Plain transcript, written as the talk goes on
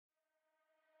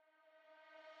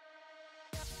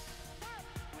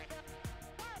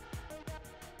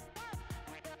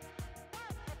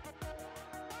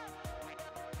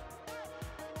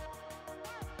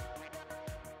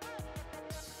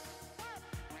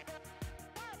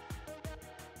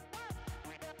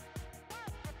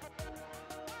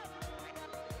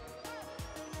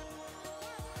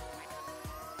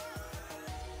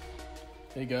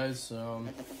Hey guys,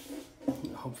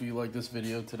 hopefully you like this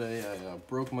video today. I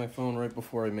broke my phone right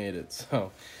before I made it,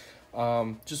 so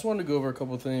just wanted to go over a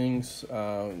couple things.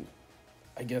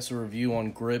 I guess a review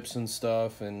on grips and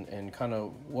stuff, and kind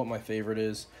of what my favorite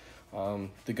is.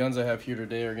 The guns I have here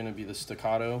today are going to be the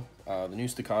Staccato, the new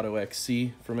Staccato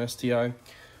XC from STI,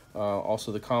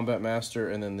 also the Combat Master,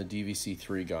 and then the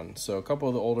DVC3 gun. So a couple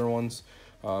of the older ones,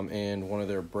 and one of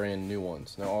their brand new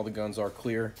ones. Now all the guns are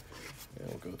clear. And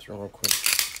we'll go through them real quick.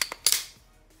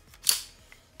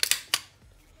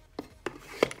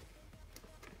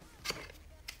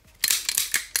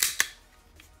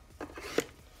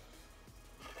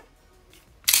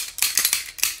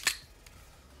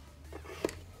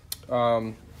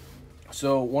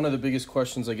 So one of the biggest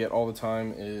questions I get all the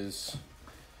time is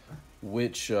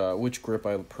which grip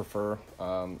I prefer.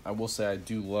 I will say I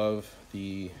do love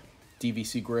the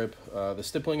DVC grip. The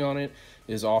stippling on it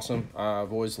is awesome.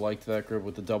 I've always liked that grip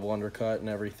with the double undercut and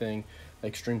everything.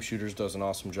 Extreme Shooters does an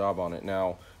awesome job on it.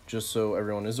 Now, just so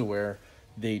everyone is aware,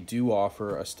 they do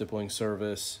offer a stippling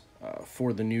service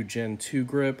for the new Gen 2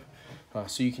 grip.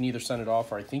 So you can either send it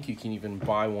off, or I think you can even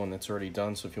buy one that's already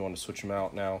done, so if you want to switch them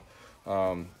out now.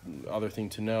 Other thing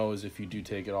to know is if you do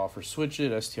take it off or switch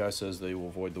it, STI says they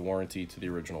will void the warranty to the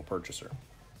original purchaser.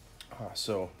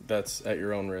 So that's at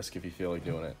your own risk if you feel like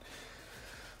doing it.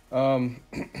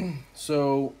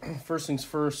 So first things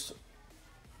first,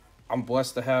 I'm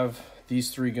blessed to have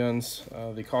these three guns.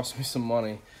 They cost me some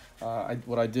money.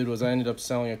 What I did was I ended up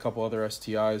selling a couple other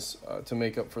STIs to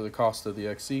make up for the cost of the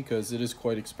XC, because it is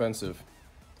quite expensive.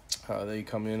 They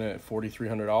come in at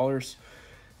 $4,300.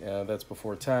 That's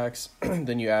before tax.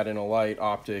 Then you add in a light,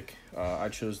 optic. I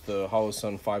chose the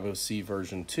Holosun 50C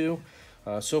version 2.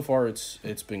 So far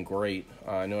it's been great.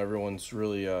 I know everyone's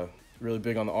really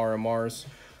big on the RMRs,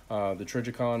 the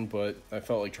Trigicon, but I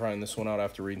felt like trying this one out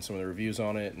after reading some of the reviews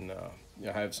on it, and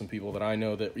I have some people that I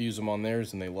know that use them on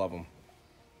theirs and they love them.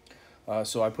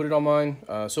 So I put it on mine.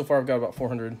 So far I've got about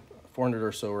 400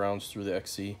 or so rounds through the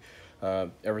XC.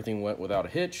 Everything went without a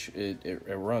hitch. It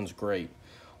runs great.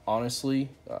 Honestly,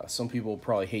 some people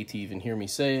probably hate to even hear me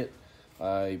say it.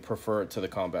 I prefer it to the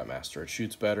Combat Master. It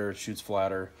shoots better, it shoots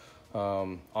flatter.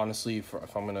 Honestly,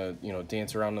 if I'm gonna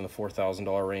dance around in the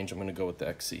 $4,000 range, I'm gonna go with the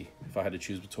XC. If I had to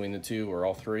choose between the two or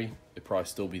all three, it'd probably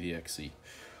still be the XC.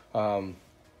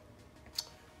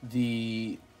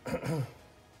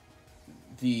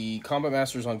 The Combat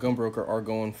Masters on Gunbroker are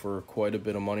going for quite a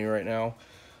bit of money right now.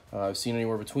 I've seen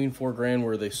anywhere between $4 grand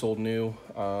where they sold new,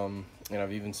 and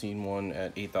I've even seen one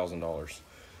at $8,000.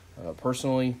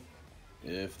 Personally,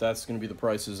 if that's going to be the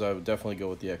prices, I would definitely go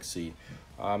with the XC.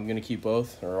 I'm going to keep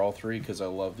both, or all three, because I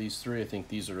love these three. I think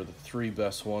these are the three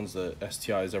best ones that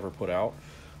STI has ever put out.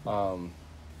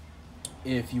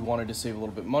 If you wanted to save a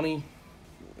little bit money,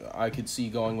 I could see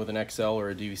going with an XL or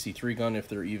a DVC3 gun, if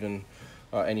there are even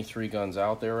any 3 guns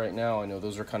out there right now. I know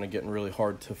those are kind of getting really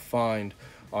hard to find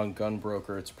on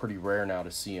Gunbroker. It's pretty rare now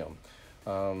to see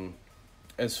them.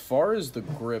 As far as the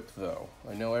grip, though,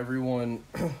 I know everyone,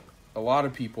 a lot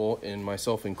of people, and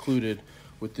myself included,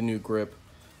 with the new grip,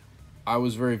 I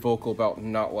was very vocal about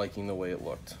not liking the way it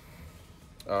looked.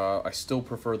 I still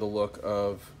prefer the look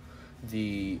of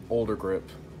the older grip,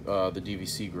 the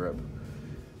DVC grip.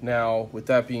 Now, with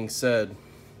that being said,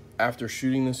 after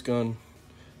shooting this gun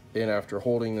and after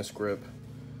holding this grip,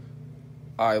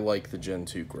 I like the Gen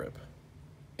 2 grip.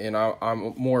 And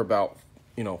I'm more about,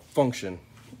 function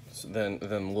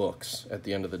than looks at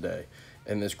the end of the day.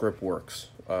 And this grip works.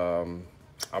 I'm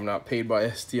not paid by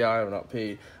STI. I'm not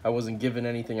paid. I wasn't given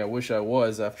anything. I wish I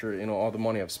was after all the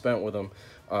money I've spent with them.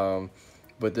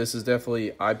 But this is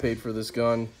definitely, I paid for this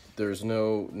gun. There's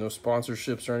no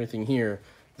sponsorships or anything here.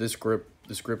 This grip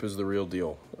is the real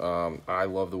deal. I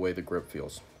love the way the grip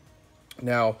feels.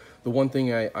 Now, the one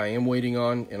thing I am waiting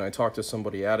on, and I talked to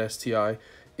somebody at STI,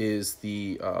 is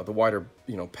the wider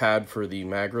pad for the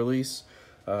mag release.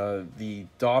 The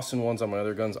Dawson ones on my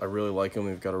other guns, I really like them.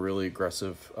 They've got a really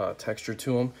aggressive texture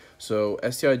to them. So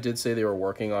STI did say they were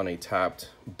working on a tapped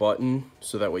button,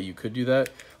 so that way you could do that.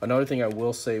 Another thing I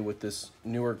will say with this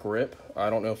newer grip,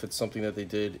 I don't know if it's something that they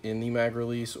did in the mag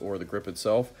release or the grip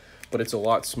itself, but it's a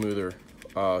lot smoother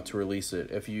to release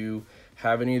it. If you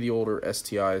have any of the older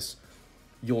STIs,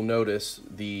 you'll notice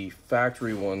the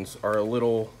factory ones are a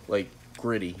little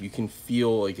gritty. You can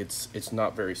feel like it's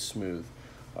not very smooth.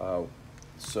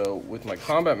 So with my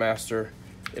Combat Master,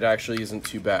 it actually isn't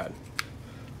too bad.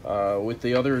 With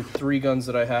the other 3 guns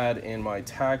that I had in my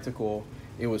tactical,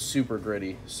 it was super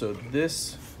gritty. So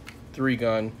this 3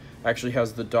 gun actually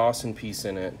has the Dawson piece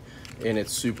in it, and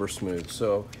it's super smooth.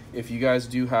 So if you guys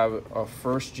do have a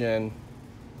first gen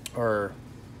or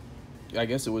I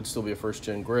guess it would still be a first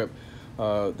gen grip.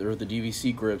 They're the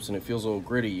DVC grips, and it feels a little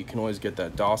gritty. You can always get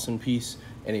that Dawson piece,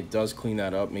 and it does clean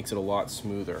that up, makes it a lot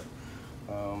smoother.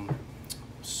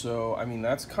 So I mean,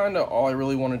 that's kind of all I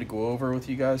really wanted to go over with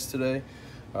you guys today.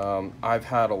 I've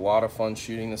had a lot of fun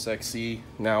shooting this XC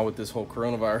now with this whole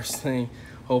coronavirus thing.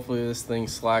 Hopefully this thing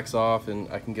slacks off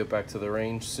and I can get back to the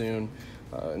range soon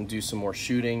and do some more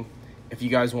shooting. If you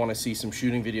guys want to see some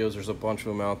shooting videos, there's a bunch of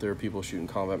them out there, people shooting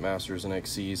Combat Masters and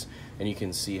XCs, and you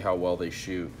can see how well they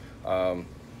shoot. The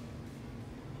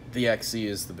XC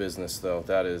is the business though.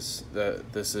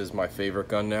 This is my favorite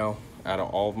gun now out of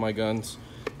all of my guns,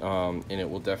 and it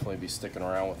will definitely be sticking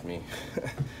around with me.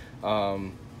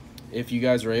 If you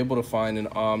guys are able to find an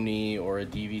Omni or a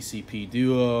DVCP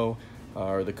Duo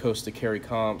or the Costa Carry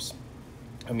comps,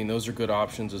 I mean, those are good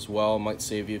options as well. Might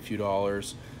save you a few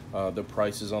dollars. The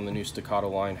prices on the new Staccato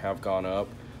line have gone up.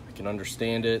 I can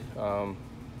understand it.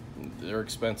 They're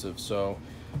expensive. So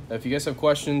if you guys have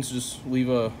questions, just leave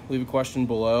a question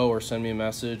below or send me a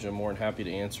message. I'm more than happy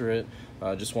to answer it.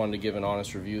 Just wanted to give an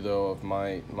honest review though of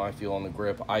my feel on the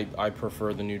grip. I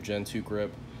prefer the new Gen 2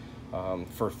 grip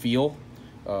for feel.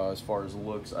 As far as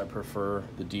looks, I prefer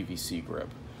the DVC grip.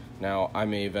 Now I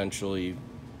may eventually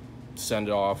send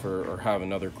it off or have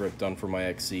another grip done for my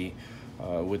XC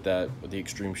with the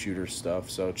extreme shooter stuff.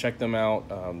 So check them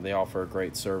out. They offer a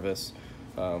great service.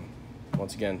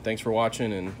 Once again, thanks for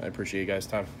watching, and I appreciate you guys'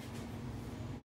 time.